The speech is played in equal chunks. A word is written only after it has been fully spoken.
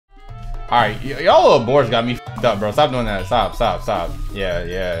Alright, y'all little boars got me f***ed up, bro. Stop doing that. Stop.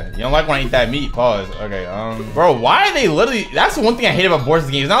 Yeah. You don't like when I eat that meat. Pause. Okay, bro, why are they literally... That's the one thing I hate about boars in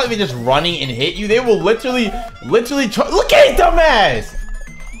this game. It's not like they're just running and hit you. They will literally look at his dumbass!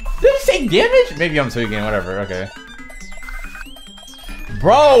 Did he take damage? Maybe I'm tweaking, whatever, okay.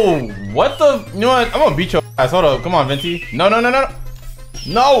 Bro, what the... You know what? I'm gonna beat your ass. Hold up. Come on, Venti. No.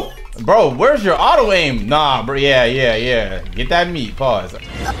 No! Bro, where's your auto aim? Nah, bro. Yeah. Get that meat. Pause.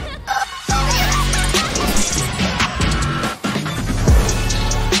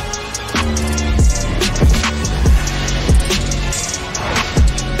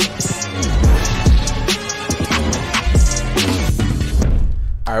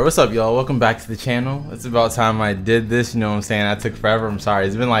 Alright, what's up, y'all? Welcome back to the channel. It's about time I did this, you know what I'm saying? I took forever, I'm sorry.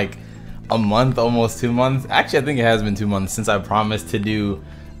 It's been like a month, almost 2 months. Actually, I think it has been 2 months since I promised to do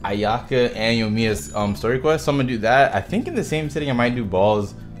Ayaka and Yoimiya's story quest. So I'm gonna do that. I think in the same sitting I might do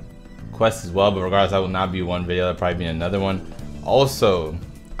Ball's quest as well, but regardless, that will not be one video. That'll probably be another one. Also,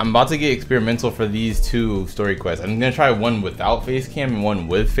 I'm about to get experimental for these 2 story quests. I'm gonna try one without face cam and one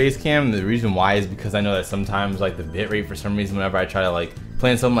with face cam. The reason why is because I know that sometimes like the bitrate for some reason whenever I try to like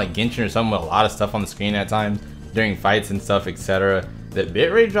playing something like Genshin or something with a lot of stuff on the screen at times during fights and stuff, etc., the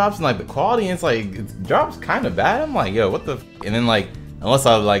bitrate drops and like the quality, and it's like it drops kind of bad. I'm like, yo, what the f? And then like unless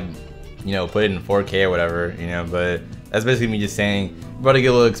I like, you know, put it in 4K or whatever, you know, but that's basically me just saying I'm about to get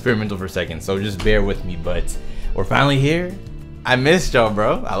a little experimental for a second, so just bear with me. But we're finally here. I missed y'all,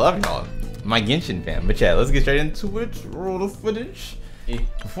 bro. I love y'all. My Genshin fan. But yeah, let's get straight into it. Roll the footage.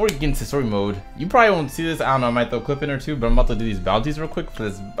 Before we get into story mode, you probably won't see this. I don't know, I might throw a clip in or two, but I'm about to do these bounties real quick for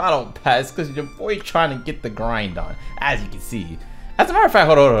this battle pass because your boy trying to get the grind on, as you can see. As a matter of fact,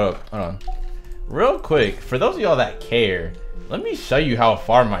 hold on. Real quick, for those of y'all that care, let me show you how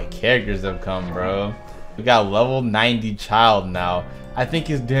far my characters have come, bro. We got level 90 child now. I think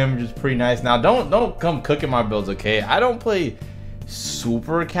his damage is pretty nice. Now, don't come cooking my builds, okay? I don't play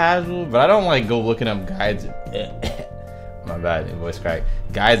super casual, but I don't like go looking up guides. My bad, voice crack.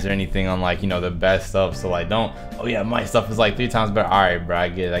 Guides or anything on like, you know, the best stuff. So like, don't, oh yeah, my stuff is like 3 times better. All right, bro, I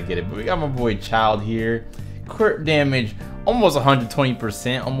get it. But we got my boy Child here. Crit damage, almost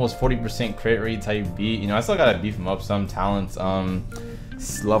 120%, almost 40% crit rate type beat. You know, I still gotta beef him up some talents.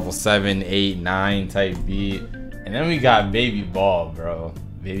 Level 7, 8, 9 type beat. And then we got Baby Ball, bro.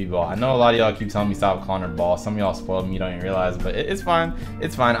 Baby Ball. I know a lot of y'all keep telling me stop calling her Ball. Some of y'all spoiled me, you don't even realize, but it's fine.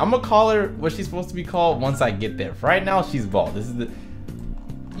 It's fine. I'm gonna call her what she's supposed to be called once I get there. For right now, she's Ball. This is the...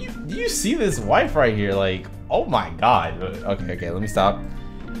 You see this wife right here? Like, oh my god. Okay, let me stop.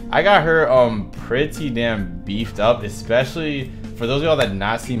 I got her pretty damn beefed up, especially for those of y'all that did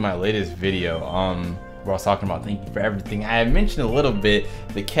not see my latest video. Where I was talking about thank you for everything. I had mentioned a little bit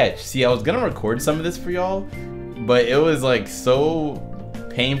the catch. See, I was gonna record some of this for y'all, but it was like so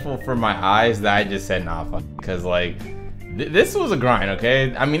painful for my eyes that I just said nah, fuck, because like this was a grind,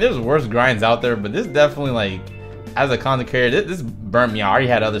 okay? I mean, there's worse grinds out there, but this definitely, like, as a content creator, this burnt me out. I already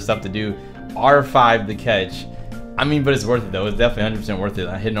had other stuff to do. R5 the catch, I mean, but it's worth it though. It's definitely 100% worth it.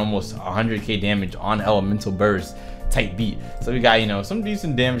 I hit almost 100k damage on elemental burst type beat, so we got, you know, some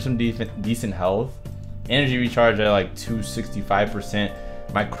decent damage, some decent health, energy recharge at like 265%.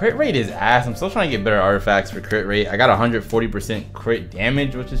 My crit rate is ass. I'm still trying to get better artifacts for crit rate. I got 140% crit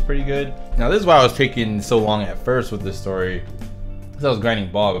damage, which is pretty good. Now, this is why I was taking so long at first with this story, because I was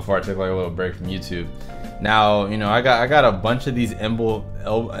grinding Ball before I took like a little break from YouTube. Now, you know, I got a bunch of these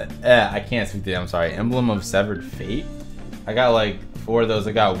I can't speak to them, I'm sorry. Emblem of Severed Fate. I got like 4 of those.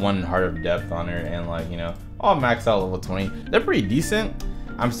 I got 1 Heart of Depth on her, and like, you know, all maxed out level 20. They're pretty decent.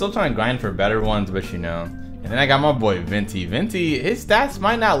 I'm still trying to grind for better ones, but you know. And then I got my boy Venti. His stats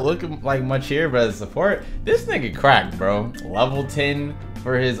might not look like much here, but as support, this nigga cracked, bro. Level 10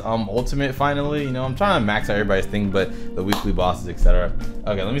 for his ultimate finally. You know, I'm trying to max out everybody's thing, but the weekly bosses, etc.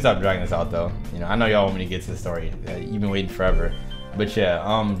 Okay, let me stop dragging this out though. You know, I know y'all want me to get to the story. You've been waiting forever. But yeah,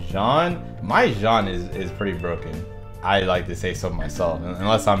 my Jean is pretty broken. I like to say so myself,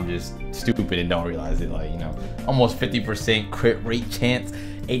 unless I'm just stupid and don't realize it. Like, you know, almost 50% crit rate chance,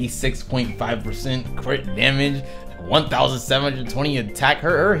 86.5% crit damage, 1,720 attack.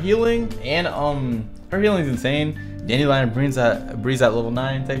 Her healing, and her healing's insane. Dandelion breeze at level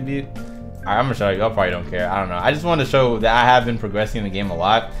 9 type beat. Alright, I'm gonna show you. Y'all probably don't care. I don't know. I just wanted to show that I have been progressing in the game a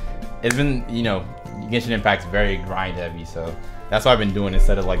lot. It's been, you know, Genshin Impact's very grind heavy, so that's what I've been doing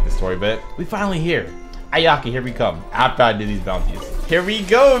instead of like the story. But we finally here. Ayaka, here we come. After I did these bounties. Here we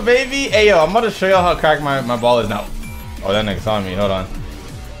go, baby. Hey, yo, I'm about to show y'all how cracked my ball is now. Oh, that nigga's on me. Hold on.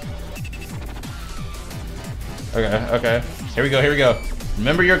 Okay. Here we go.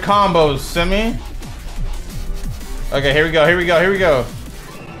 Remember your combos, Simmy. Okay, here we go.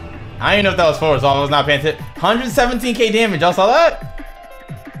 I didn't know if that was forward, so I was not paying attention. 117k damage. Y'all saw that?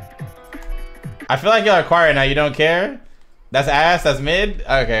 I feel like y'all are quiet right now. You don't care? That's ass. That's mid.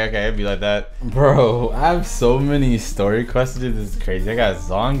 Okay, it'd be like that. Bro, I have so many story quests to do. This is crazy. I got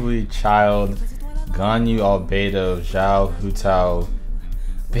Zhongli, Child, Ganyu, Albedo, Zhao, Hutao,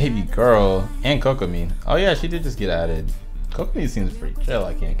 Baby Girl, and Kokomi. Oh yeah, she did just get added. Kokomi seems pretty chill.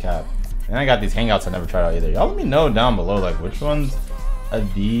 I can't cap. And I got these hangouts I never tried out either. Y'all let me know down below like which ones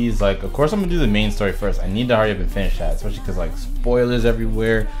of these. Like, of course I'm gonna do the main story first. I need to hurry up and finish that, especially because like spoilers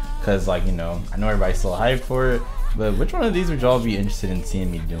everywhere. Cause like, you know, I know everybody's still hyped for it. But which one of these would y'all be interested in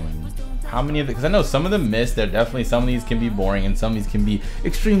seeing me doing? How many of the, because I know some of them missed. There definitely some of these can be boring and some of these can be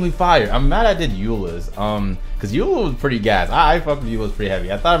extremely fire. I'm mad I did Eula's. Because Eula was pretty gas. I fucked with Eula's pretty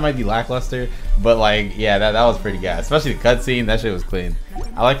heavy. I thought it might be lackluster, but like, yeah, that was pretty gas. Especially the cutscene, that shit was clean.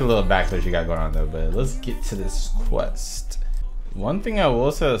 I like the little backstory she got going on though, but let's get to this quest. One thing I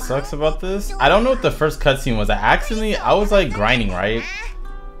will say that sucks about this, I don't know what the first cutscene was. I was like grinding, right?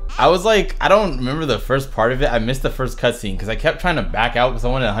 I was like, I don't remember the first part of it. I missed the first cutscene because I kept trying to back out because I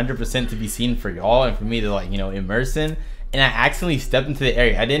wanted 100% to be seen for y'all and for me to like, you know, immerse in. And I accidentally stepped into the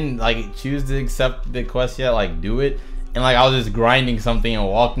area. I didn't like choose to accept the quest yet, like do it. And like I was just grinding something and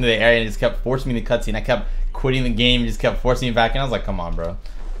walked into the area and it just kept forcing me to cutscene. I kept quitting the game, just kept forcing me back. And I was like, come on, bro.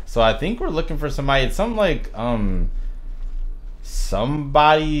 So I think we're looking for somebody. It's some like,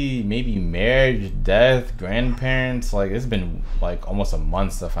 somebody, maybe marriage, death, grandparents. Like it's been like almost a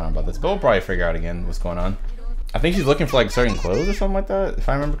month to find out about this, but we'll probably figure out again what's going on. I think she's looking for like certain clothes or something like that, if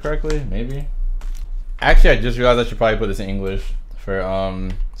I remember correctly. Maybe actually I just realized I should probably put this in English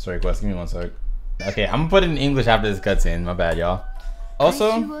for story quest. Give me one sec. Okay, I'm gonna put it in English after this cutscene. My bad, y'all.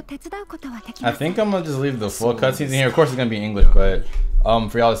 Also, I think I'm gonna just leave the full cutscenes in here. Of course it's gonna be in English, but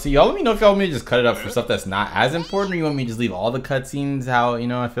for y'all to see. Y'all let me know if y'all want me to just cut it up for stuff that's not as important, or you want me to just leave all the cutscenes how, you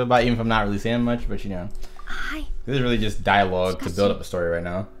know, I feel about it, even if I'm not really saying much. But you know, this is really just dialogue to build up a story right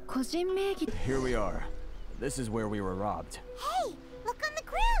now. Here we are. This is where we were robbed. Hey, look on the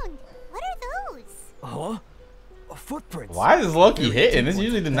ground. What are those? Huh? A footprint. Why is Loki hitting? This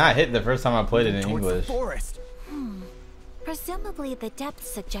usually did not hit the first time I played it in English. Presumably the depth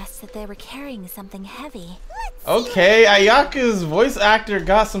suggests that they were carrying something heavy. Okay, Ayaka's voice actor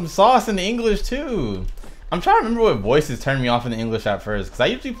got some sauce in the English too. I'm trying to remember what voices turned me off in the English at first, because I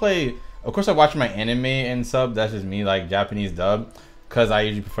usually play, of course I watch my anime and sub, that's just me, like Japanese dub, because I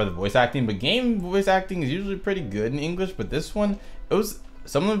usually prefer the voice acting, but game voice acting is usually pretty good in English. But this one, it was,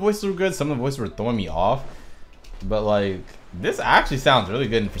 some of the voices were good, some of the voices were throwing me off, but like this actually sounds really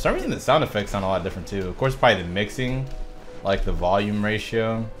good. And for some reason the sound effects sound a lot different too. Of course probably the mixing, like the volume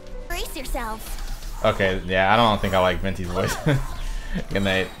ratio. Brace yourselves. Okay, yeah, I don't think I like Venti's voice. Good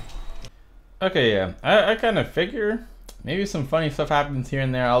night. Okay, yeah, I kind of figure maybe some funny stuff happens here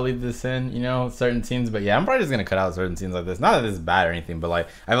and there. I'll leave this in, you know, certain scenes. But yeah, I'm probably just gonna cut out certain scenes like this. Not that this is bad or anything, but like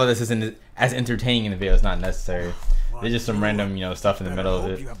I feel this isn't as entertaining in the video. It's not necessary. There's just some random, you know, stuff in the middle of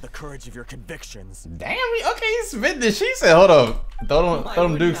it. You have the courage of your convictions. Damn, okay, he spit this. She said, hold up, throw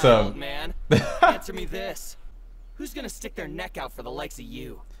them dukes up. Man, answer me this. Who's gonna stick their neck out for the likes of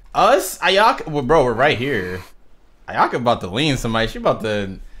you? Us? Ayaka? Well, bro, we're right here. Ayaka about to lean somebody. She about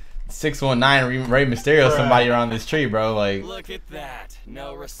to 619 Rey Mysterio somebody around this tree, bro. Like, look at that.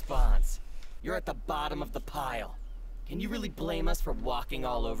 No response. You're at the bottom of the pile. Can you really blame us for walking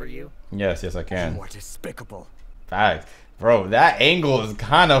all over you? yes, I can. You are despicable. Facts. Bro, that angle is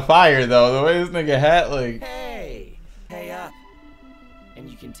kind of fire, though. The way this nigga hat, like... Hey! Pay up. And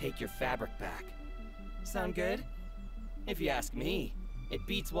you can take your fabric back. Sound good? If you ask me, it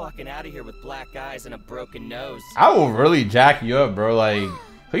beats walking out of here with black eyes and a broken nose. I will really jack you up, bro. Like,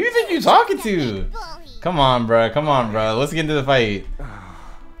 who you think you talking to? Come on, bro. Come on, bro. Let's get into the fight.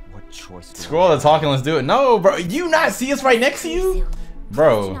 What choice? Scroll the talking. Let's do it. No, bro. You not see us right next to you?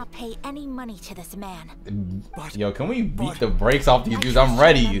 Bro. Do not pay any money to this man. Yo, can we beat the brakes off these dudes? I'm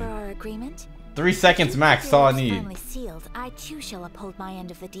ready. Our agreement? 3 seconds max. That's all I need. Finally sealed, I too shall uphold my end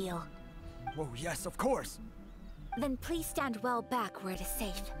of the deal. Oh, yes, of course. Then please stand well back where it is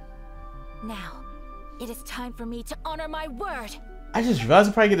safe. Now, it is time for me to honor my word. I just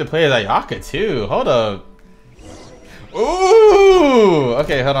realized I probably get to play as Ayaka too. Hold up. Ooh.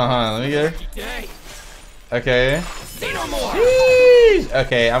 Okay, hold on. Let me get her. Okay. Sheesh.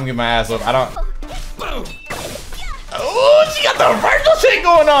 Okay, I'm getting my ass up. I don't. Oh, she got the vertical shit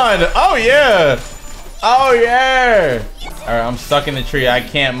going on. Oh yeah. Oh yeah. All right, I'm stuck in the tree. I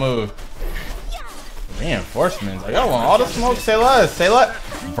can't move. Reinforcements. Y'all want all the smoke? Say less. Say less.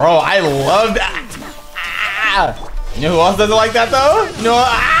 Bro, I love that. Ah. You know who else doesn't like that though? You know,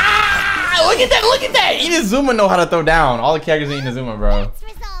 look at that. Look at that. Inazuma know how to throw down. All the characters in Inazuma, bro. Let's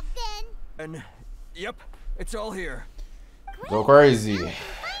resolve this. And, yep, it's all here. Go crazy. Finally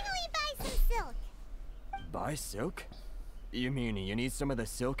buy some silk. Buy silk? You mean you need some of the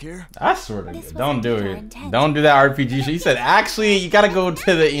silk here? I swear to This God, don't was do indeed our it. intent. Don't do that RPG shit. He said, actually, you gotta go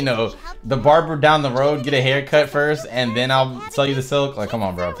to the, you know, the barber down the road, get a haircut first, and then I'll sell you the silk. Like, come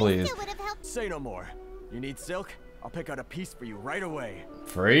on, bro, please. It would have helped. Say no more. You need silk? I'll pick out a piece for you right away.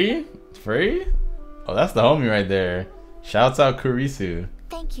 Free? Free? Oh, that's the homie right there. Shouts out Kurisu.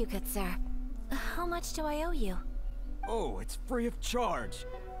 Thank you, good sir. How much do I owe you? Oh, it's free of charge.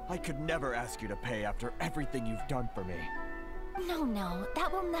 I could never ask you to pay after everything you've done for me. No,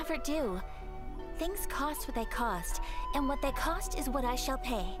 that will never do. Things cost what they cost, and what they cost is what I shall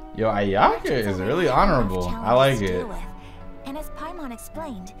pay. Yo, Ayaka is really honorable. I like it. And as Paimon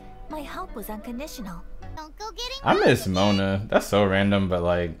explained, my help was unconditional. Don't go getting. I miss Mona. That's so random, but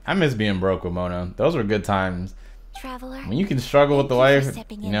like, I miss being broke with Mona. Those were good times. Traveler, When you can struggle with the thank you for wife,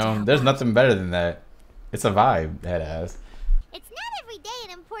 stepping you in to know, help there's out. nothing better than that. It's a vibe, head ass. It's not every day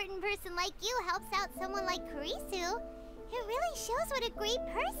an important person like you helps out someone like Kurisu. It really shows what a great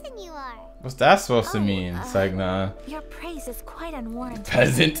person you are. What's that supposed to Oh, mean? It's like, nah. your praise is quite unwarranted.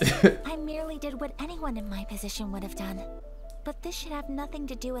 Peasant. I merely did what anyone in my position would have done. But this should have nothing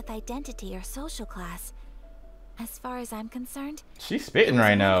to do with identity or social class. As far as I'm concerned, She's spitting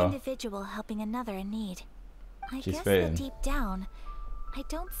right one now. individual helping another in need. I She's guess spitting. that deep down, I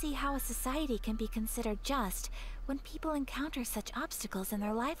don't see how a society can be considered just when people encounter such obstacles in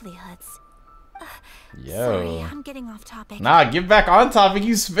their livelihoods. Sorry, Yo. I'm getting off topic. Nah, get back on topic.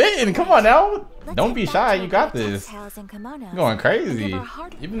 You spitting. Come on now. Let's Don't get be back shy. to You got our this. textiles and kimonos You're going and crazy. give our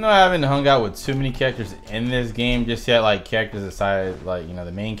hard- Even though I haven't hung out with too many characters in this game just yet, like characters aside, like, you know,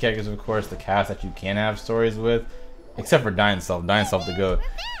 the main characters, of course, the cast that you can have stories with, except for Dying Self. Dying Self to go.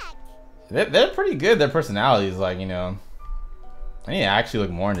 They're pretty good. Their personalities, like, you know. I need to actually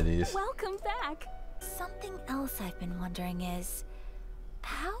look more into these. Welcome back. Something else I've been wondering is,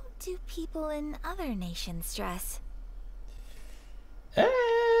 how do people in other nations dress?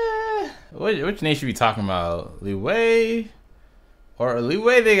 Which nation we talking about? Liwei? Or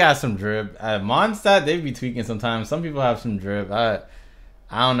Liwei, they got some drip. At Mondstadt, they be tweaking sometimes. Some people have some drip. I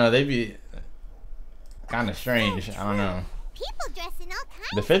don't know. They be kind of strange. I don't know. People dress in all kinds.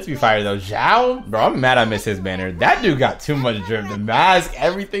 The fits be fire though. Zhao, bro, I'm mad I missed his banner. That dude got too much drip. The mask,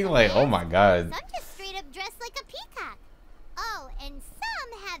 everything, like, oh my god. Some just straight up dress like a peacock. Oh, and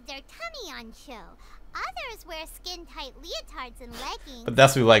some have their tummy on show. Others wear skin-tight leotards and leggings. But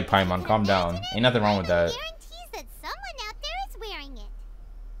that's what we like, Paimon. Calm down. Ain't nothing wrong with that. Guarantees that someone out there is wearing it.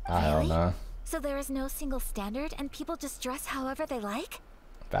 I don't know. So there is no single standard and people just dress however they like?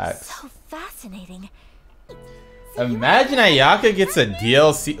 Facts. So fascinating. Imagine Ayaka gets a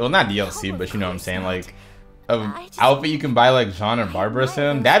DLC. Well, not DLC, but you know what I'm saying. Like, an outfit you can buy like Jean or Barbara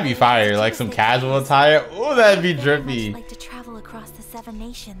soon. That'd be fire. Like some casual attire. Oh, that'd be I'd very much drippy. like to travel across the 7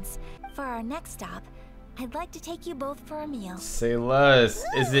 nations. For our next stop, I'd like to take you both for a meal. Say less.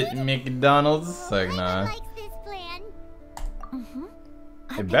 Is it McDonald's? It's like, nah. Likes this plan.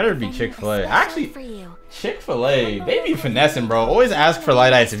 It better be Chick-fil-A. Actually, for you. Chick-fil-A, they be finessing, bro. Always ask for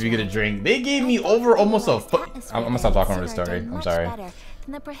light ice if you get a drink. They gave me over almost a foot. I'm gonna stop talking over the story. I'm sorry.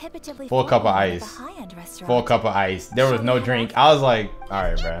 Full cup of ice. Full cup of ice. There was no drink. I was like, all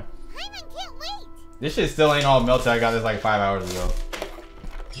right, bro. Paimon can't wait. This shit still ain't all melted. I got this like 5 hours ago.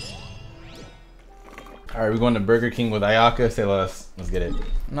 All right, we're going to Burger King with Ayaka. Say less. Let's get it.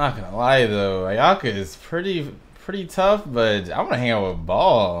 I'm not gonna lie though, Ayaka is pretty tough, but I want to hang out with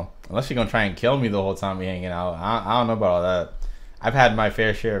Ball. Unless she's gonna try and kill me the whole time we hanging out. I don't know about all that. I've had my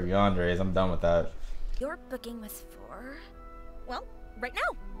fair share of yandere. I'm done with that. Your booking was for, well, right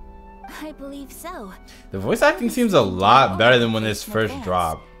now. I believe so. The voice acting seems a lot better than when this first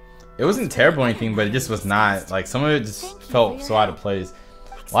dropped. It wasn't terrible or anything, but it just was not. Like, some of it just felt so out of place.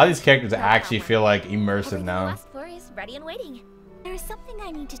 A lot of these characters actually feel like immersive Everything now. you asked for is ready and waiting. There is something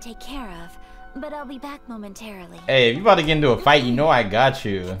I need to take care of, but I'll be back momentarily. Hey, if you about to get into a fight, you know I got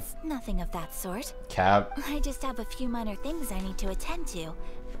you. It's nothing of that sort. Cap. I just have a few minor things I need to attend to.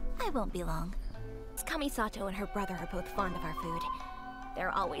 I won't be long. Kamisato and her brother are both fond of our food.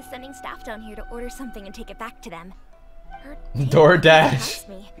 They're always sending staff down here to order something and take it back to them. Her taste DoorDash. surprised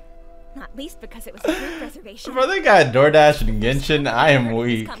me. Not least because it was a group reservation. Bro, they got DoorDash and Genshin. I am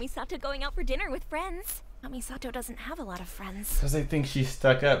weak. Kamisato going out for dinner with friends. Kamisato doesn't have a lot of friends. Because they think she's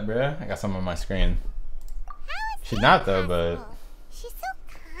stuck up, bruh. I got some on my screen. How is She's that not though, but... possible? She's so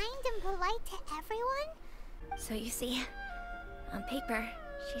kind and polite to everyone. So you see, on paper,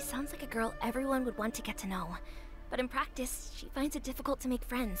 she sounds like a girl everyone would want to get to know. but in practice, she finds it difficult to make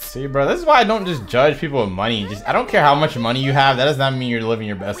friends. See, bro, this is why I don't just judge people with money. I don't care how much money you have. That does not mean you're living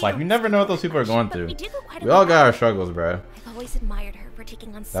your best life. You never know what those people are going through. We all got our struggles, bro. I've always admired her for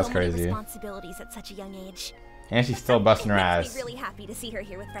taking on so many responsibilities at such a young age. And she's still busting her ass. Makes me really happy to see her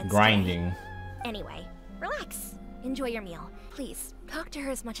here with friends. Grinding. Today. Anyway, relax. Enjoy your meal. Please, talk to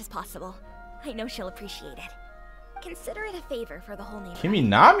her as much as possible. I know she'll appreciate it. Consider it a favor for the whole neighborhood.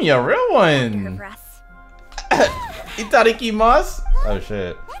 Kiminami, a real one. Itadakimasu. Oh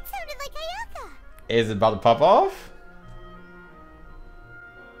shit. That sounded like Ayaka. Is it about to pop off?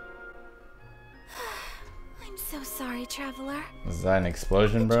 I'm so sorry, traveler. Is that an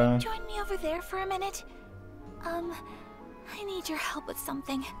explosion, bro? Could you join me over there for a minute? I need your help with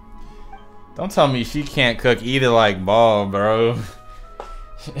something. Don't tell me she can't cook either like ball, bro.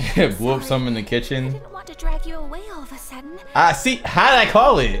 Blew up some in the kitchen. I didn't want to drag you away all of a sudden. See, how did I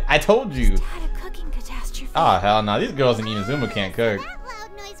call it? I told you. Just had a cooking catastrophe. Oh, hell no. These girls in Inazuma can't cook. That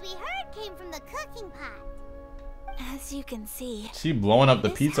loud noise we heard came from the cooking pot. As you can see, She blowing up the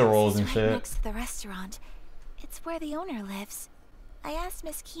this pizza house rolls is and right shit. next to the restaurant. It's where the owner lives. I asked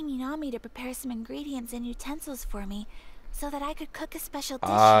Miss Kiminami to prepare some ingredients and utensils for me so that I could cook a special dish.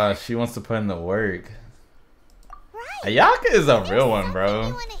 Ah, she wants to put in the work. Ayaka is a real one,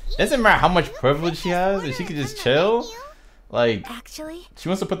 bro. Doesn't matter how much privilege she has, if she could just chill. Like, actually, she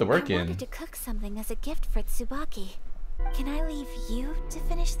wants to put the work I in. wanted to cook something as a gift for Tsubaki. Can I leave you to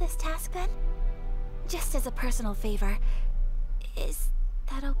finish this task then? Just as a personal favor. Is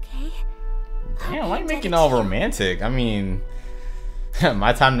that okay? Damn, why are you making it all romantic? I mean,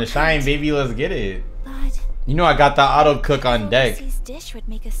 my time to shine, baby. Let's get it. But You know I got the auto cook on deck. This dish would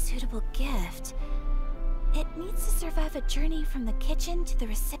make a suitable gift. It needs to survive a journey from the kitchen to the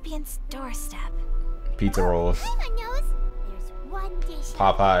recipient's doorstep. Pizza rolls. Paimon knows. There's one dish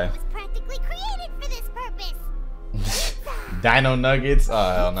Popeye. that was practically created for this purpose. Dino nuggets?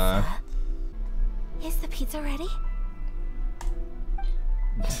 Oh, hell nah. Is the pizza ready?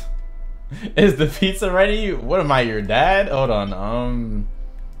 Is the pizza ready? What am I, your dad? Hold on.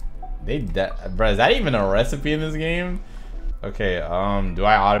 Bro, is that even a recipe in this game? Okay, do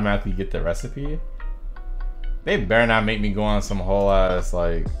I automatically get the recipe? They better not make me go on some whole ass,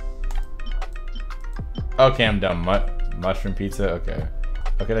 like... Okay, I'm done. Mushroom pizza? Okay.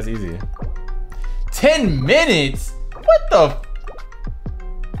 Okay, that's easy. 10 minutes? What the...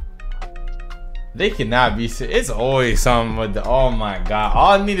 They cannot be... It's always something with the... Oh my god.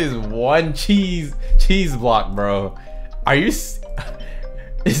 All I need is one cheese block, bro. Are you...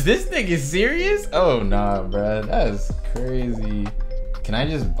 Is this nigga serious? Oh, nah, bro. That's crazy. Can I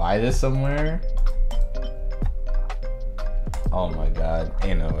just buy this somewhere? Oh my god.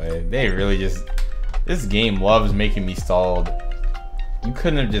 Ain't no way. They really just... This game loves making me stalled. You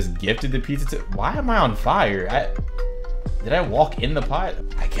couldn't have just gifted the pizza to... Why am I on fire? Did I walk in the pot?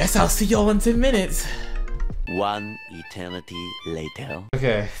 I guess I'll see y'all in 10 minutes. One eternity later.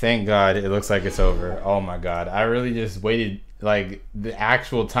 Okay, thank god. It looks like it's over. Oh my god. I really just waited... Like, the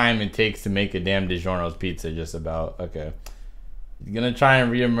actual time it takes to make a damn DiGiorno's pizza, just about. Okay. Gonna try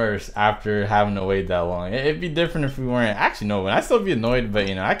and re-immerse after having to wait that long. It'd be different if we weren't. Actually, no, I'd still be annoyed, but,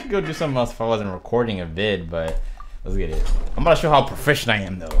 you know, I could go do something else if I wasn't recording a vid, but let's get it. I'm about to show how proficient I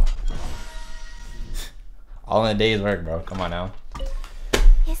am, though. All in a day's work, bro. Come on now.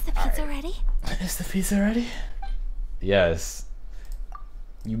 Is the pizza ready? Is the pizza ready? Yes.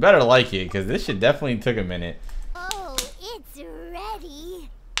 You better like it, because this shit definitely took a minute. Oh, it's ready.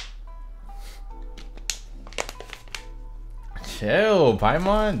 Chill,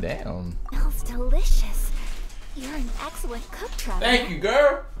 Paimon. Damn. Smells delicious. You're an excellent cook, Traveler. Thank you,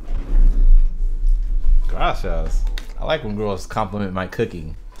 girl. Gracias. I like when girls compliment my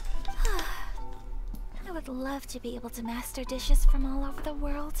cooking. I would love to be able to master dishes from all over the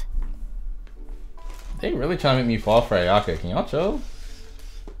world. They really trying to make me fall for Ayaka. Can y'all chill?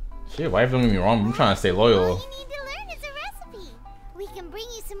 Shit, wife, don't get me wrong. I'm trying to stay loyal. All you need to learn is a recipe. We can bring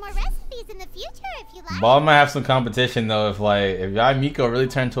you some more recipes in the future if you like. Ball might have some competition though. If y'all Miko really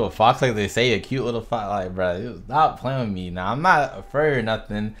turned to a fox like they say, a cute little fox, like, bro, stop playing with me. Now I'm not a furry or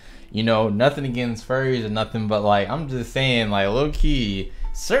nothing. You know, nothing against furries or nothing, but like I'm just saying, like, low key,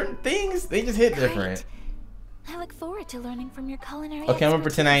 certain things they just hit different. I look forward to learning from your culinary. Okay, I'm gonna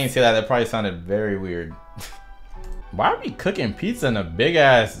pretend I didn't say that. That probably sounded very weird. Why are we cooking pizza in a big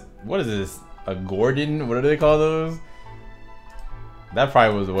ass? What is this? A Gordon? What do they call those? That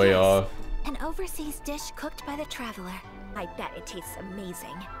probably was way off. An overseas dish cooked by the Traveler. I bet it tastes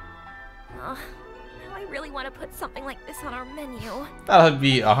amazing. Oh, now I really want to put something like this on our menu. That would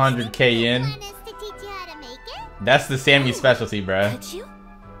be 100k yen. Want us to teach you how to make it? That's the Sammy specialty, bruh. Could you?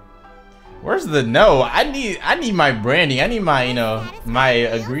 Where's the no? I need my branding. I need my, you know, my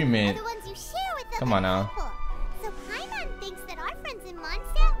agreement. Come on now. So Paimon thinks that our friends in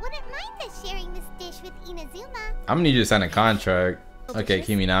Mondstadt wouldn't mind us sharing this dish with Inazuma. I'm gonna need you to sign a contract. Okay,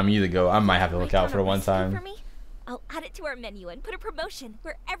 Kimi, now I'm you to go. I might have to look out for one time. I'll add it to our menu and put a promotion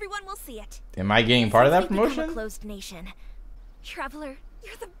where everyone will see it. Am I getting part of that Since we've become promotion? a closed nation. Traveler,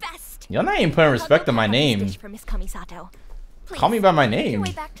 you're the best. Y'all not even putting respect on my name. For Miss Kamisato. Call me by my Make your name.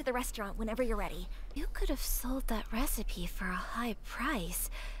 way back to the restaurant whenever you're ready. You could have sold that recipe for a high price,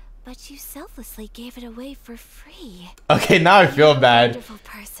 but you selflessly gave it away for free. Okay, now I feel bad. Wonderful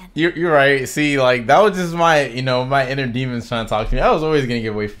person. You're right. See, like that was just my, you know, my inner demons trying to talk to me. I was always gonna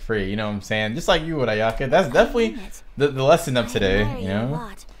give away for free. You know what I'm saying? Just like you would, Ayaka. That's definitely the lesson of today. You know.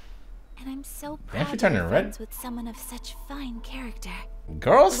 And I'm so Damn, proud she to turned be red. friends with someone of such fine character.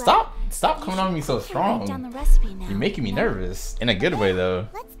 Girl, stop coming on me so strong. You're making me nervous in a good way though.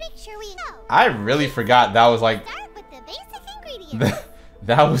 Let's make sure we know. I really forgot that was like Start with the basic ingredients.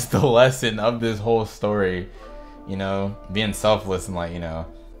 that was the lesson of this whole story. You know, being selfless and like, you know,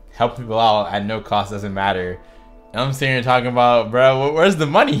 help people out at no cost, doesn't matter. And I'm sitting here talking about, bro, where's the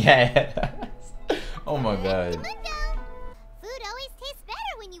money at? Oh my god. Food always tastes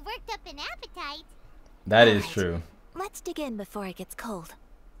better when you worked up an appetite. That is true. Let's dig in before it gets cold.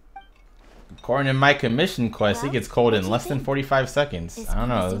 According to my commission quest, it gets cold in less than 45 seconds. I don't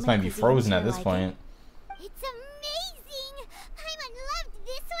know, this might be frozen at this point. It's amazing. Paimon loved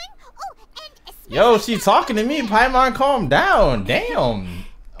this one. Oh, and especially Yo, she's talking to me. Paimon, calm down. Damn.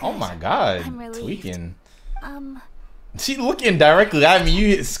 Oh my god. I'm relieved. Tweaking. She looking directly at me.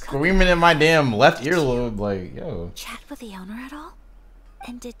 You screaming in my damn left earlobe. Like, yo. Chat with the owner at all?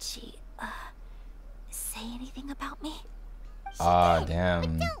 And did she, say anything about me?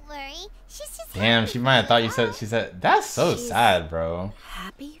 Damn. don't worry. She's just Damn, she might have thought you said, she said, that's so sad, bro.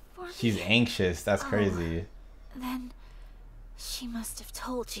 Happy for me? She's anxious. That's crazy. Then she must have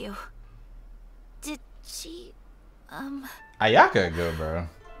told you. Did she, Ayaka go, bro.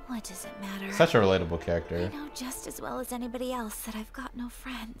 what does it matter? Such a relatable character. I know just as well as anybody else that I've got no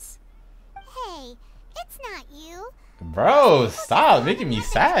friends. Hey, it's not you. Bro, stop making me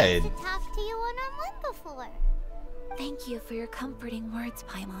sad. To talk to you one-on-one before. Thank you for your comforting words,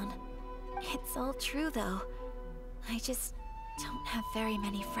 Paimon. It's all true, though. I just don't have very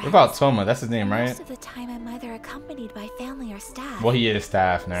many friends. What about Toma? That's his name, right? Most of the time, I'm either accompanied by family or staff. Well, he is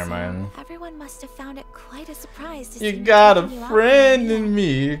staff. Never mind. Everyone must have found it quite a surprise to see You me got a taking you out friend for a in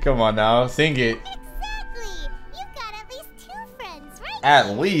meal. me. Come on now, sing it. Exactly. You've got at least 2 friends, right?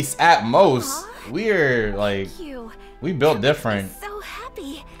 At least, at most, Aw. we're like, Thank you. we built That makes me different. So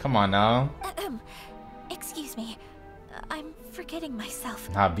happy. Come on now. Excuse me. I'm forgetting myself.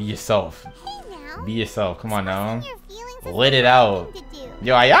 Nah, be yourself. Hey now. Be yourself. Come on now. Your feelings is Let it the out. right thing to do.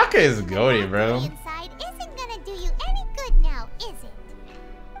 Yo, Ayaka is goated, bro. Inside isn't gonna do you any good now, is it?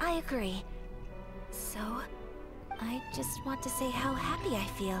 I agree. So, I just want to say how happy I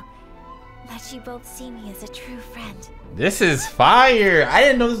feel that you both see me as a true friend. This is fire. I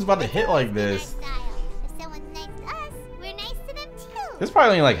didn't know this was about to hit like this. Our style. If someone's nice to us, we're nice to them too. This is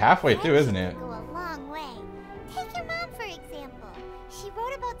probably only like halfway through, isn't it? Go a long way. Take your mom for example. She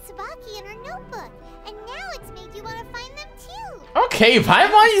wrote about Tsubaki in her notebook, and now it's made you want to find them too. Okay,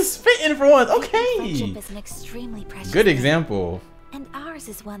 Paimon, you spitting for once. Friendship Okay. is an extremely precious Good thing, example. and ours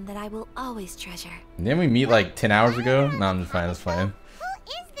is one that I will always treasure. Didn't we meet like 10 hours ago? No, I'm just playing. That's fine.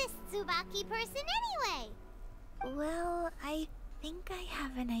 Who is this Tsubaki person anyway? Well, I think I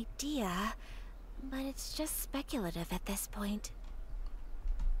have an idea, but it's just speculative at this point.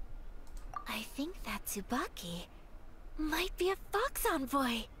 I think that Tsubaki might be a fox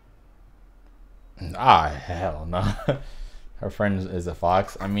envoy. Ah, hell no. Her friend is a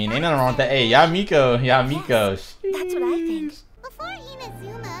fox. I mean, ain't nothing wrong with that. Hey, Yamiko. Yamiko. That's what I think. Before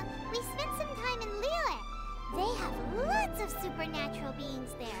Inazuma, we spent some time in Liyue. They have lots of supernatural beings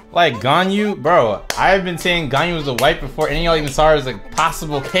there. Like Ganyu, bro. I've been saying Ganyu was a wipe before any of y'all even saw her as a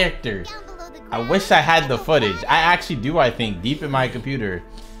possible character. Down below the I ground, wish I had the footage. I actually do, I think, deep in my computer.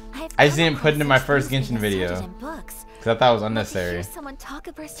 I just didn't put it in my first Genshin video. Because I thought it was unnecessary.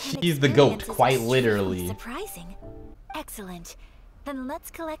 She's the goat, quite literally. Surprising. Excellent. Then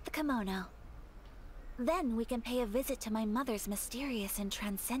let's collect the kimono. Then we can pay a visit to my mother's mysterious and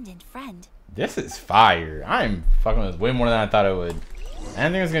transcendent friend. This is fire. I'm fucking with this way more than I thought it would. I didn't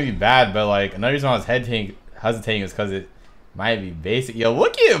think it was gonna be bad, but like another reason I was hesitating is because it might be basic. Yo,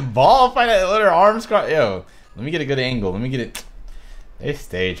 look at Ball fight that little arms cross. Yo, let me get a good angle. Let me get it. They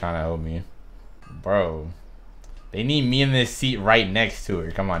stay trying to hold me, bro. They need me in this seat right next to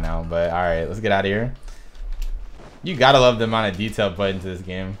her. Come on now, but all right, let's get out of here. You gotta love the amount of detail put into this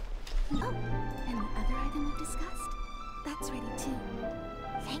game. Oh, and the other item we discussed? That's ready too.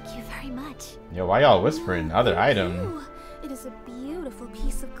 Thank you very much. Yo, why y'all whispering? Other Thank item. you. It is a beautiful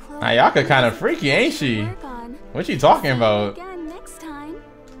piece of clothing. Ayaka kind of freaky, ain't she? What you talking about? Again next time.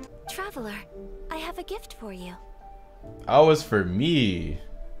 Traveler, I have a gift for you. Oh, it's for me.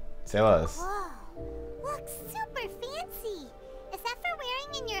 Say less. Whoa, looks super fancy. Is that for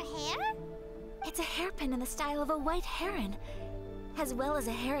wearing in your hair? It's a hairpin in the style of a white heron. As well as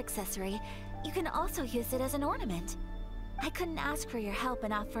a hair accessory, you can also use it as an ornament. I couldn't ask for your help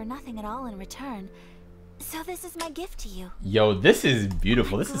and offer nothing at all in return. So this is my gift to you. Yo, this is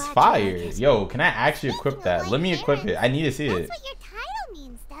beautiful. This is fire. Yo, can I actually equip that? Let me equip it. I need to see it. That's what your title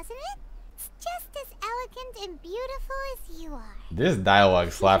means, doesn't it? It's just as elegant and beautiful as you are. This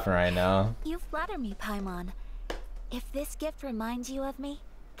dialogue slapping right now. You flatter me, Paimon. If this gift reminds you of me,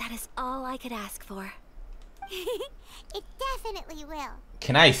 that is all I could ask for. It definitely will.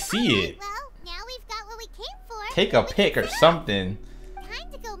 Can I see it? Well, now we've got what we came for. Take a pic or something.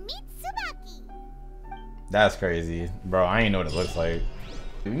 Time to go meet Tsubaki. That's crazy. Bro, I ain't know what it looks like.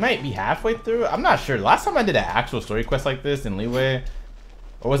 We might be halfway through. I'm not sure. Last time I did an actual story quest like this in Leeway,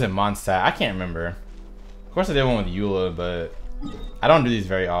 or was it Mondstadt? I can't remember. Of course I did one with Eula, but I don't do these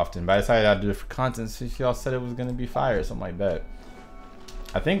very often. But I decided I'd do it for content since y'all said it was going to be fire or something like that.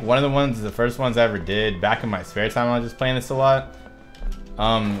 I think one of the ones, the first ones I ever did back in my spare time, I was just playing this a lot.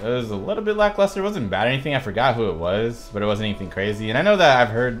 It was a little bit lackluster. It wasn't bad or anything. I forgot who it was, but it wasn't anything crazy. And I know that I've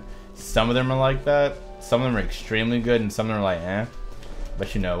heard some of them are like that. Some of them are extremely good and some of them are like, eh.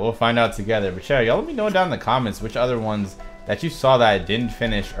 But you know, we'll find out together. But yeah, y'all let me know down in the comments which other ones that you saw that I didn't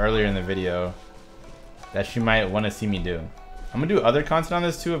finish earlier in the video that you might want to see me do. I'm gonna do other content on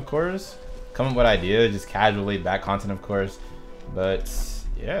this too, of course. Come up with ideas, just casual laid back content, of course. But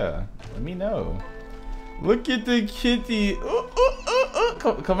yeah, let me know. Look at the kitty. Ooh, ooh, ooh, ooh.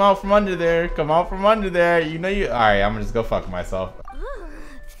 Come out from under there. Come out from under there. You know you. All right, I'm gonna just go fuck myself. Ooh,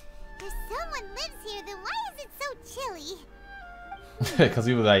 if someone lives here, then why is it so chilly? Because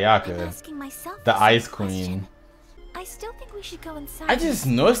we was Ayaka, Asking myself the same ice question. queen. I still think we should go inside. I just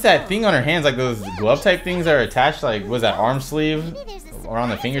noticed that thing on her hands, like those glove type things that are attached, like was that arm sleeve around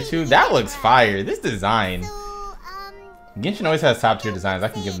the finger too? That looks fire. This design. So, Genshin always has top tier designs. I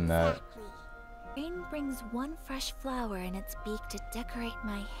can give them that. Rain brings one fresh flower in its beak to decorate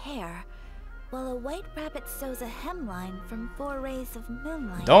my hair, while a white rabbit sews a hemline from 4 rays of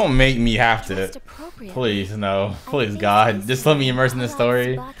moonlight. Don't make me have to. Dressed appropriately, Please, no. Please, I God. Just let me immerse in basically this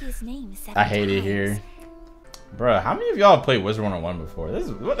story. called Tsubaki's name 7 I hate it times. here. Bruh, how many of y'all have played Wizard 101 before?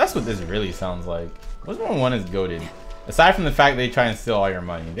 That's what this really sounds like. Wizard 101 is goated. Aside from the fact they try and steal all your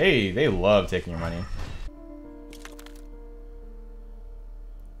money. They love taking your money.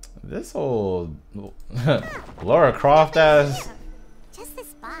 This old Laura Croft ass. just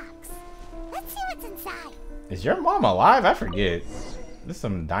this box. Let's see what's inside. Is your mom alive? I forget. This is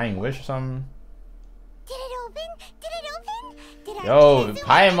some dying wish or something. Did it open? Did it open? Did our Yo, kids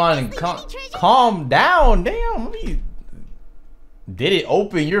Paimon, calm down. Damn. What are you... Did it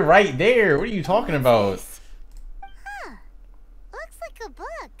open? You're right there. What are you talking about? Huh. Looks like a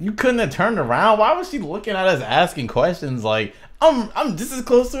book. You couldn't have turned around. Why was she looking at us asking questions like, I'm just as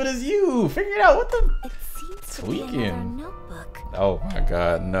close to it as you. Figure it out. What the... It seems to be another Tweaking. notebook. Oh my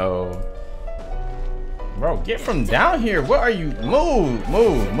God, no. Bro, get from down here. What are you?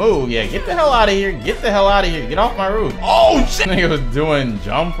 Move. Yeah, get the hell out of here. Get the hell out of here. Get off my roof. Oh shit! Nigga was doing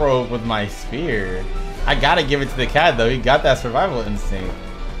jump rope with my spear. I gotta give it to the cat though. He got that survival instinct.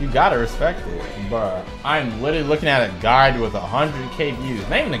 You gotta respect it, bruh. I'm literally looking at a guide with 100k views.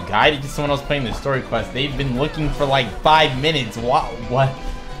 Not even a guide, it's just someone else playing the story quest. They've been looking for like 5 minutes. What?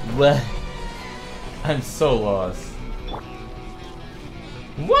 I'm so lost.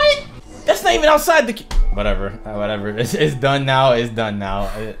 What? That's not even outside the... Whatever. It's done now. It's done now.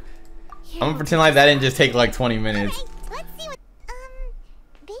 I'm gonna pretend like that didn't just take like 20 minutes. Alright, let's see what...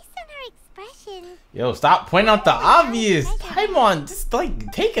 based on her expression... Yo, stop pointing out the obvious. Paimon, just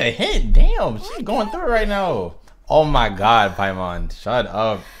like take a hint. Damn, she's going through it right now. Oh my God, Paimon, shut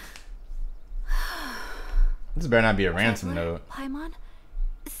up. This better not be a ransom note. Paimon,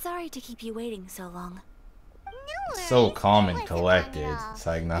 sorry to keep you waiting so long. No So worries, calm that and wasn't collected. long at all. It's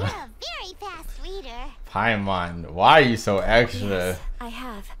like, nah. You're a very fast reader. Paimon, why are you so extra? Yes, I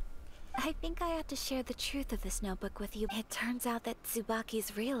have. I think I ought to share the truth of this notebook with you. It turns out that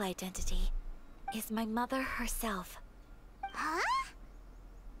Tsubaki's real identity is my mother herself. Huh?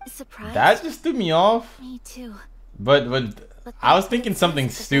 Surprised? That just threw me off. Me too. But I was thinking something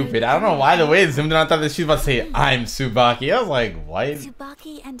stupid. I don't know why the way it zoomed in, I thought that she was about to say, I'm Tsubaki. I was like, what?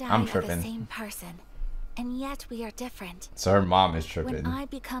 Tsubaki and I'm I are tripping. the same person. and yet we are different. So her mom is tripping. When I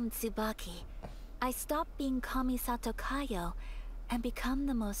become Tsubaki, I stop being Kamisato Kayo and become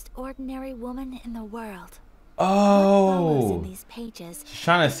the most ordinary woman in the world. Oh, in these pages, she's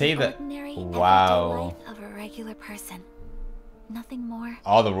trying to say that. Wow. Life of a regular person. Nothing more.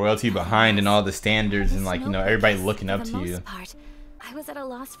 All the royalty behind and all the standards and, like, you know, everybody looking up to you. Part, I was at a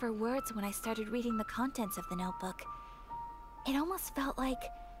loss for words when I started reading the contents of the notebook. It almost felt like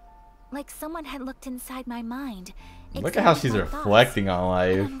someone had looked inside my mind. Look at how she's reflecting on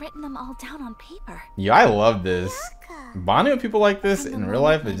life. And written them all down on paper. Yeah, I love this. Bonding with people like this in real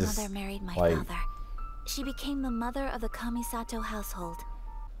life is just mother married my like. father. She became the mother of the Kamisato household.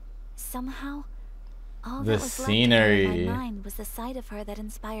 Somehow, all that was scenery left in my mind was the sight of her that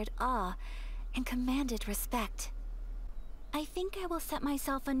inspired awe and commanded respect. I think I will set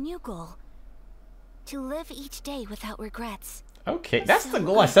myself a new goal. To live each day without regrets. Okay, that's the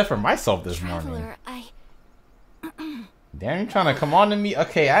goal I set for myself this morning. Damn, you're trying to come on to me?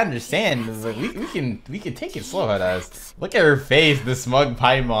 Okay, I understand. Like, we can take it slow, Hadas. Look at her face, the smug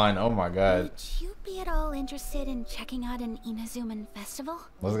Paimon. Oh my god. Would you be at all interested in checking out an Inazuman festival?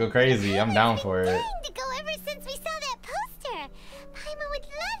 Let's go crazy. I'm down for it. I've been dying to go ever since we saw that poster. Paimon would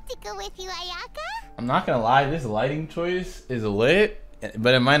love to go with you, Ayaka. I'm not gonna lie, this lighting choice is lit,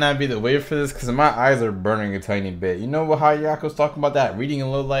 but it might not be the way for this because my eyes are burning a tiny bit. You know what, how Ayaka was talking about that? Reading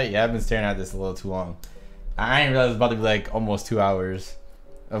in low light? Yeah, I've been staring at this a little too long. I didn't realize it was about to be like almost 2 hours.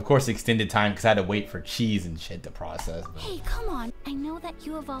 Of course, extended time because I had to wait for cheese and shit to process. But... Hey, come on. I know that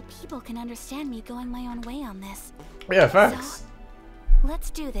you of all people can understand me going my own way on this. Yeah, facts. So, let's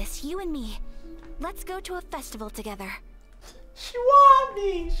do this, you and me. Let's go to a festival together. She want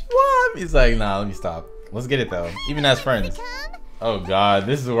me. She want me. He's like, nah, let me stop. Let's get it though. Even as friends. Oh god,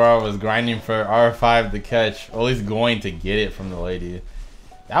 this is where I was grinding for R5 to catch, or at least going to get it from the lady.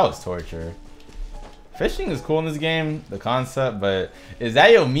 That was torture. Fishing is cool in this game, the concept, but is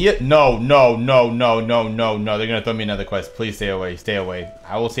that your Mia? No. They're gonna throw me another quest. Please stay away. Stay away.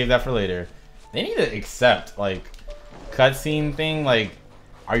 I will save that for later. They need to accept, like, cutscene thing. Like,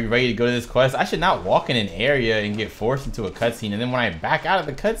 are you ready to go to this quest? I should not walk in an area and get forced into a cutscene, and then when I back out of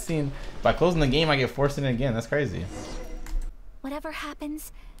the cutscene, by closing the game, I get forced in again. That's crazy. Whatever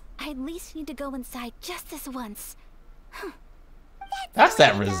happens, I at least need to go inside just this once. That's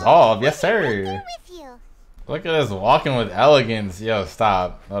that resolve. Yes, sir. Look at us walking with elegance. Yo,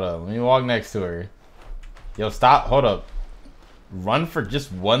 stop. Hold up. Let me walk next to her. Yo, stop. Hold up. Run for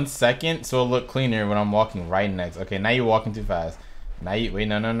just 1 second so it'll look cleaner when I'm walking right next. Okay, now you're walking too fast. Now you... Wait,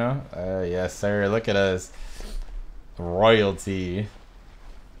 no. Yes, sir. Look at us. Royalty.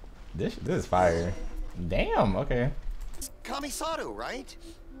 This is fire. Damn, okay. Kamisato, right?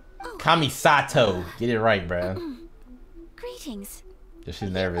 Oh. Kamisato. Get it right, bruh. Greetings. Yeah,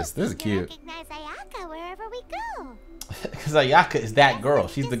 she's nervous. This is cute. Recognize Ayaka wherever we go. Because Ayaka is that girl.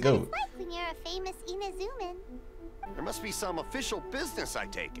 She's the goat. Like when you're a famous Inazuman. There must be some official business, I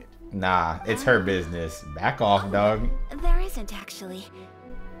take it. Nah, it's her business. Back off, dog. There isn't actually.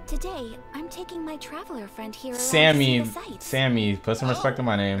 Today, I'm taking my traveler friend here around to see the sights. Sammy, put some respect on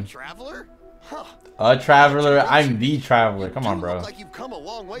my name. A traveler? Huh. A traveler? I'm the traveler. Come on, bro. Like you've come a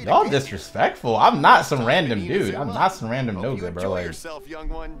long way. Y'all disrespectful. I'm not some random dude. I'm not some random no-good, bro. Like, yourself, young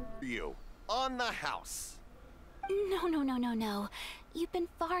one. You on the house. No. You've been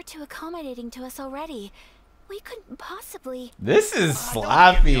far too accommodating to us already. We couldn't possibly. This is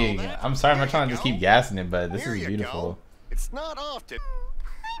slapping. I'm sorry, I'm not trying to just keep gassing it, but this is beautiful. It's not often.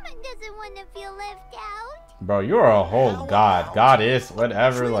 Paimon doesn't want to feel left out. Bro, you are a whole god, goddess,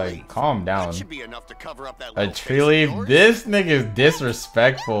 whatever. Like, calm down. That should be enough to cover up that a tree leaf. This nigga is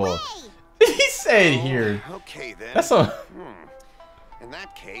disrespectful. He said here. Okay then. That's a. In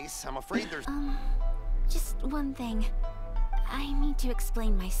that case, I'm afraid there's. Just one thing. I need to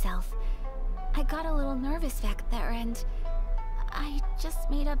explain myself. I got a little nervous back there and I just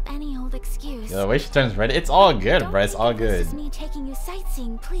made up any old excuse. Yo, the way she turns red, it's all good, bro. It's all good. This is me taking you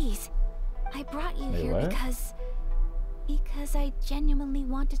sightseeing, please. I brought you here because I genuinely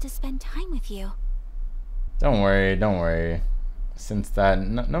wanted to spend time with you. Don't worry. Sense that.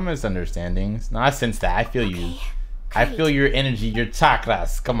 No misunderstandings. No, I sense that. I feel you. I feel your energy, your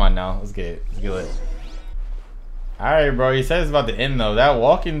chakras. Come on now. Let's get it. Let's get it. Alright, bro. He said it's about to end, though. That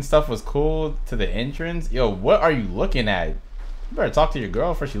walking stuff was cool to the entrance. Yo, what are you looking at? You better talk to your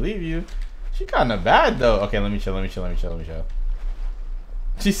girl before she leave you. She kind of bad, though. Okay, let me chill.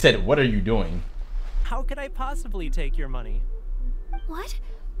 She said, what are you doing? How could I possibly take your money? What?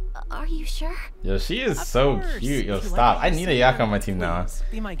 Are you sure? Yo, she is so cute. Yo, stop. I need Ayaka on my team now.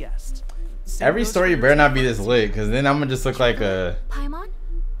 Be my guest. Every story better not be this lit, because then I'm going to just look like a... Paimon?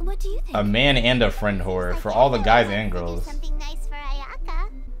 What do you think? A man and a friend whore for all the guys and girls. Something nice for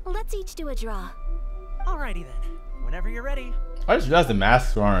Ayaka. Let's each do a draw. Alrighty then. Whenever you're ready. I just realized the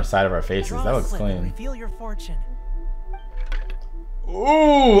masks were on our side of our faces. Draw That a looks slip and clean. reveal your fortune.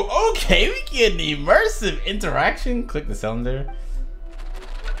 Ooh, okay, we get an immersive interaction. Click the cylinder.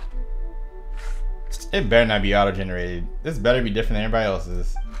 It better not be auto-generated. This better be different than everybody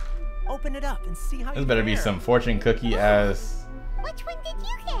else's. Open it up and see how This you better be fare. some fortune cookie ass. Which one did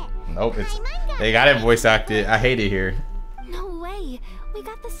you get? Nope, it's they got it voice acted. I hate it here. No way. We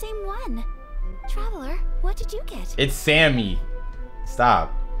got the same one. Traveler, what did you get? It's Sammy.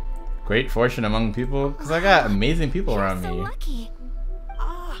 Stop. Great fortune among people, because I got amazing people You're around so me. lucky.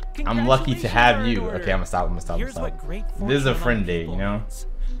 Ah, I'm lucky to have you. congratulations, Okay, I'm gonna stop. I'm gonna stop. I'm Here's gonna what stop. great This is a fortune friend among date, people you know? means.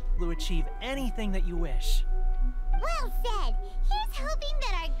 You'll achieve anything that you wish. Well said. Here's hoping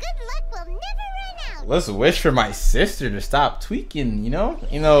that our good luck will never run out. Let's wish for my sister to stop tweaking, you know?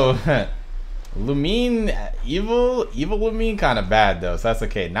 Lumine, evil Lumine kind of bad though, so that's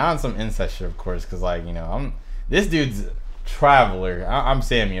okay. Now on some incest shit, of course, because like, this dude's Traveler. I'm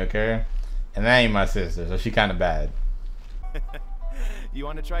Sammy, okay? And that ain't my sister, so she kind of bad. You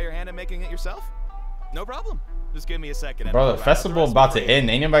want to try your hand at making it yourself? No problem. Just give me a second. and Bro, I'll the write out festival recipe about for to you. end.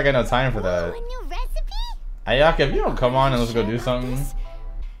 Ain't nobody got no time for that. A new recipe? Ayaka, if you don't come on and let's go Sure do about something. this?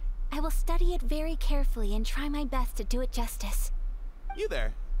 I will study it very carefully and try my best to do it justice. You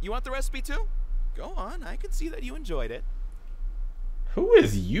there? You want the recipe too? Go on. I can see that you enjoyed it. Who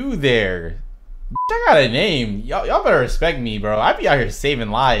is you there? I got a name. Y'all better respect me, bro. I be out here saving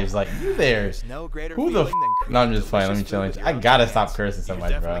lives. Like, you there. No greater Who the feeling than No, I'm just playing. Let me delicious challenge. food with I your own gotta hands. stop cursing so You much,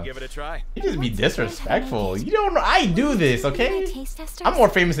 definitely bro. give it a try. You just be What's the best disrespectful. way? You don't know. I do this, Can I okay? taste testers? I'm more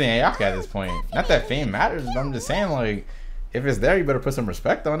famous than Ayaka at this point. Not that fame matters, but I'm just saying, like, if it's there, you better put some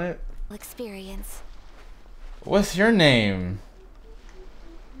respect on it. Experience. What's your name?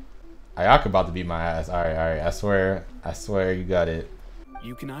 Ayaka about to beat my ass. Alright. I swear you got it.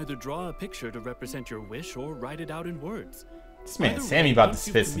 You can either draw a picture to represent your wish or write it out in words. This man Either Sammy way, about to once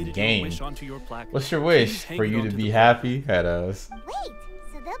you've spit some committed your game. wish onto your plaque, What's your wish? please hang For it you to onto be the happy? At us. Wait,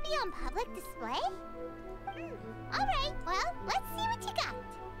 so they'll be on public display? Alright, well, let's see what you got.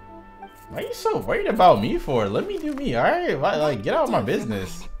 Why are you so worried about me for? Let me do me, alright? Like, get out of my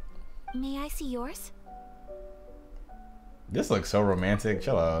business. May I see yours? This looks so romantic.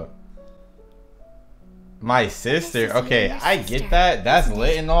 Chill out. My sister. Okay, I get that. That's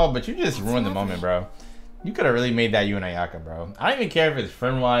lit and all, but you just ruined the moment, bro. You could have really made that you and Ayaka, bro. I don't even care if it's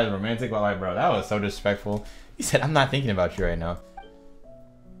friend-wise, romantic, but like, bro, that was so disrespectful. He said, I'm not thinking about you right now.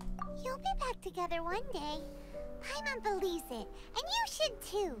 You'll be back together one day. Paimon believes it, and you should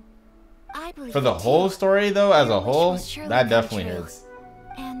too. I believe For the it whole too. story, though, as Your a wish whole, will surely that come definitely true. hurts.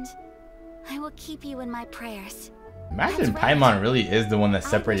 And I will keep you in my prayers. Imagine That's right. Paimon really is the one that I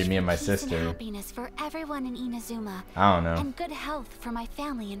separated wish me for and my peace and sister. happiness for everyone in Inazuma, I don't know. and good health for my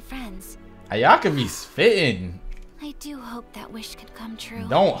family and friends. Ayaka be spitting. I do hope that wish could come true.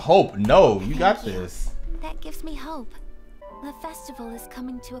 Don't hope. No, you got Thank you. this. That gives me hope. The festival is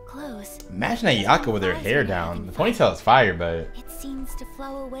coming to a close. Imagine Ayaka with her hair down. The ponytail is fire, but It seems to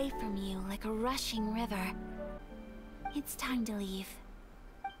flow away from you like a rushing river. It's time to leave.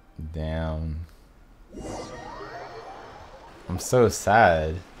 damn. I'm so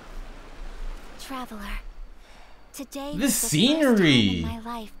sad. Traveler, today The was the scenery! first time in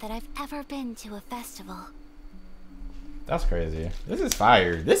my life that I've ever been to a festival. That's crazy. This is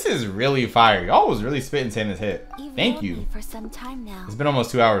fire. This is really fire. Y'all was really spitting saying this hit. You've Thank known you. me for some time now. It's been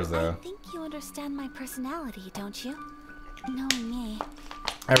almost 2 hours I though. think you understand my personality, don't you? Knowing me.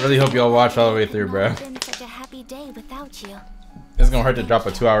 I really hope y'all watch all the way through, It bro. would have been such a happy day without you. It's gonna hurt to drop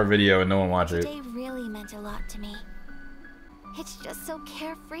a 2-hour video and no one watch it. Today really meant a lot to me. It's just so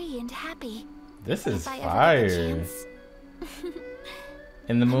carefree and happy. This is If I ever get the fire. chance.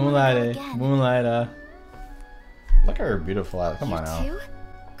 In the I wanna go moonlight, again. moonlight. Look at her beautiful eyes. Come You on now. too?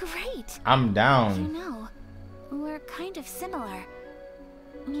 Great. I'm You down. know, we're kind of similar.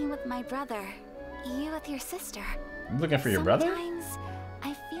 Me with my brother, you with your sister. You looking for your brother? Sometimes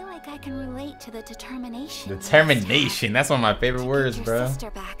I feel like I can relate to the determination. you must Determination. That's one of my favorite have to words, get your bro.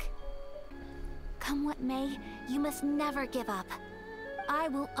 sister back. Come what may, you must never give up. I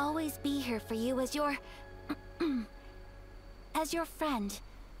will always be here for you as your friend.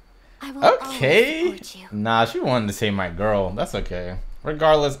 I will Okay. always support you. Nah, she wanted to say my girl. That's okay.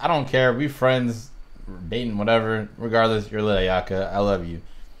 Regardless, I don't care. We friends, dating, whatever. Regardless, you're lit, Ayaka. I love you.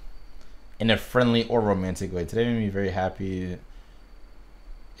 In a friendly or romantic way. Today made me very happy.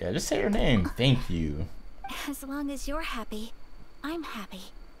 Yeah, just say your name. Thank you. As long as you're happy, I'm happy.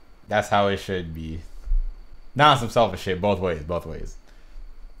 That's how it should be. Not some selfish shit. Both ways. Both ways.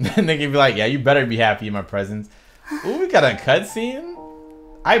 Then they can be like, yeah, you better be happy in my presence. Ooh, we got a cutscene?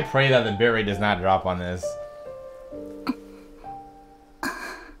 I pray that the bitrate does not drop on this.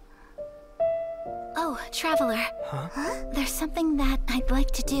 Oh, Traveler. Huh? There's something that I'd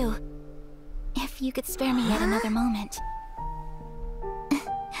like to do. If you could spare me yet another moment.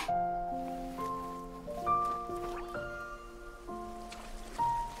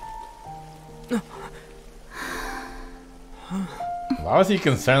 Why was he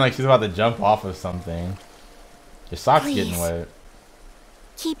concerned like she's about to jump off of something? Your sock's getting wet.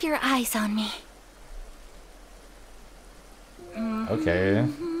 Keep your eyes on me. Okay.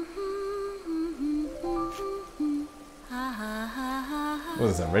 What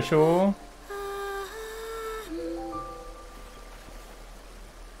is this, a ritual?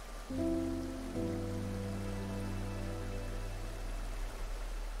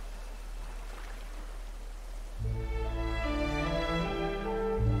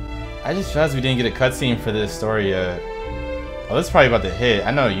 I just realized we didn't get a cutscene for this story yet. Oh, this is probably about to hit.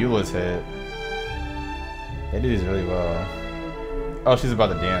 I know Eula's hit. They do these really well. Oh, she's about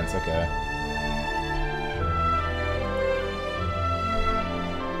to dance. Okay.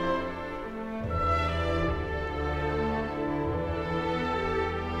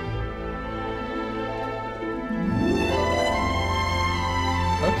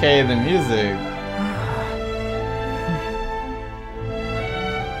 Okay, the music.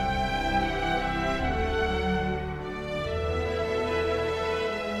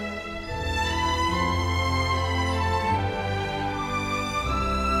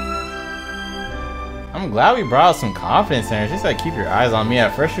 I'm glad we brought some confidence in her. She said, keep your eyes on me.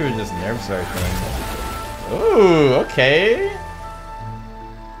 At first, she was just nervous or everything. Ooh, okay.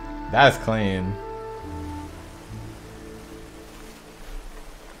 That's clean.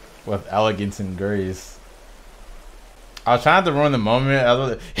 With elegance and grace. I was trying to ruin the moment. I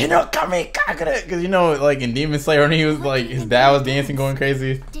was like, because you know, like in Demon Slayer, when he was like, his dad was dancing, going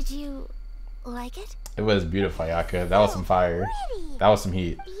crazy. Did you like it? It was beautiful, Ayaka. That was some fire. That was some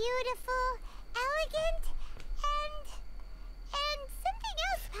heat.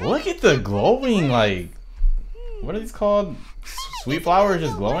 Look at the glowing, like, what are these called? Sweet flowers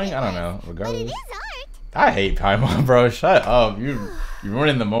just glowing? I don't know. Regardless. I hate Paimon, bro. Shut up. You're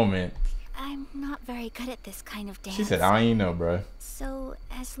ruining the moment. I'm not very good at this kind of dance. She said, I don't even know, bro. So,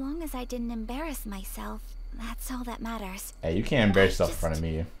 as long as I didn't embarrass myself, that's all that matters. Hey, you can't embarrass yourself in front of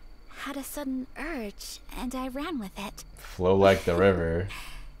me. Had a sudden urge, and I ran with it. Flow like the river.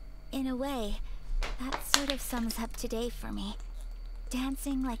 In a way, that sort of sums up today for me.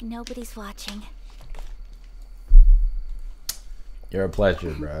 Dancing like nobody's watching. You're a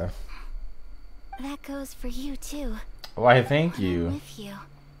pleasure, bro. That goes for you too. Why, thank you. I'm with you.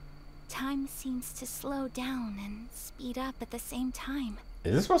 Time seems to slow down and speed up at the same time.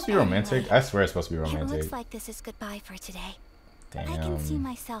 Is this supposed to be romantic? I swear it's supposed to be romantic. It looks like this is goodbye for today. Damn. I can see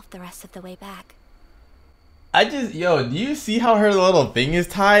myself the rest of the way back. Yo, do you see how her little thing is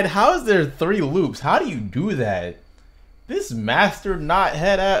tied? How is there 3 loops? How do you do that? This master knot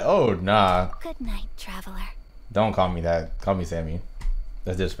head at, oh nah. Good night, Traveler. Don't call me that. Call me Sammy.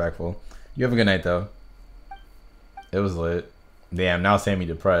 That's disrespectful. You have a good night though. It was lit. Damn, now Sammy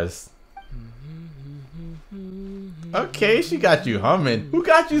depressed. Okay, she got you humming. Who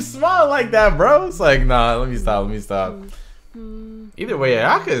got you smiling like that, bro? It's like, nah, let me stop. Either way,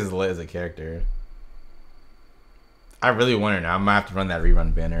 Ayaka is lit as a character. I really want her now. I'm gonna have to run that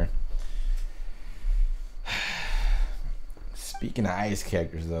rerun banner. Speaking of ice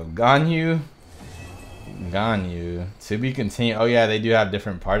characters though, Ganyu, to be continued. Oh yeah, they do have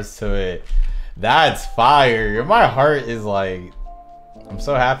different parts to it. That's fire. My heart is like, I'm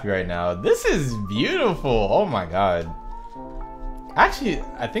so happy right now. This is beautiful. Oh my god. Actually,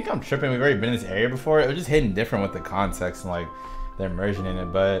 I think I'm tripping. We've already been in this area before. It was just hitting different with the context and like the immersion in it.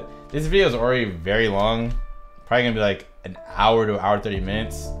 But this video is already very long. Probably gonna be like an hour to an hour 30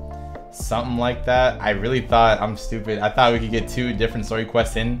 minutes. Something like that. I really thought, I'm stupid. I thought we could get 2 different story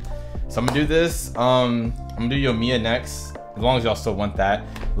quests in. So I'm gonna do this. I'm gonna do Yoimiya next. As long as y'all still want that.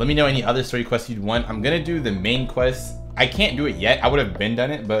 Let me know any other story quests you'd want. I'm gonna do the main quest. I can't do it yet. I would have been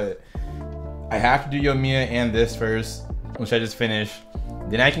done it, but I have to do Yoimiya and this first, which I just finished.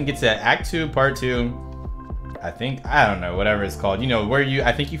 Then I can get to Act 2, Part 2. I think, I don't know, whatever it's called. You know, where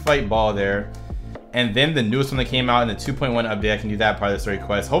I think you fight Ball there. And then the newest one that came out in the 2.1 update, I can do that part of the story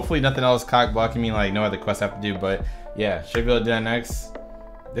quest. Hopefully nothing else cock blocking me, like no other quests I have to do. But yeah, should be able to do that next.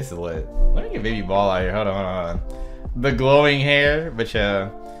 This is lit. Let me get baby Ball out here. Hold on. The glowing hair. But yeah,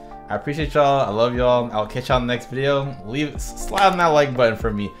 I appreciate y'all. I love y'all. I'll catch y'all in the next video. Slide on that like button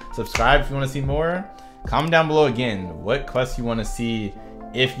for me. Subscribe if you want to see more. Comment down below again what quests you want to see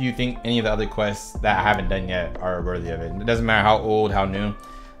if you think any of the other quests that I haven't done yet are worthy of it. It doesn't matter how old, how new.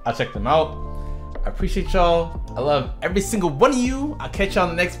 I'll check them out. I appreciate y'all. I love every single one of you. I'll catch y'all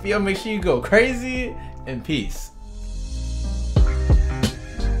in the next video. Make sure you go crazy and peace.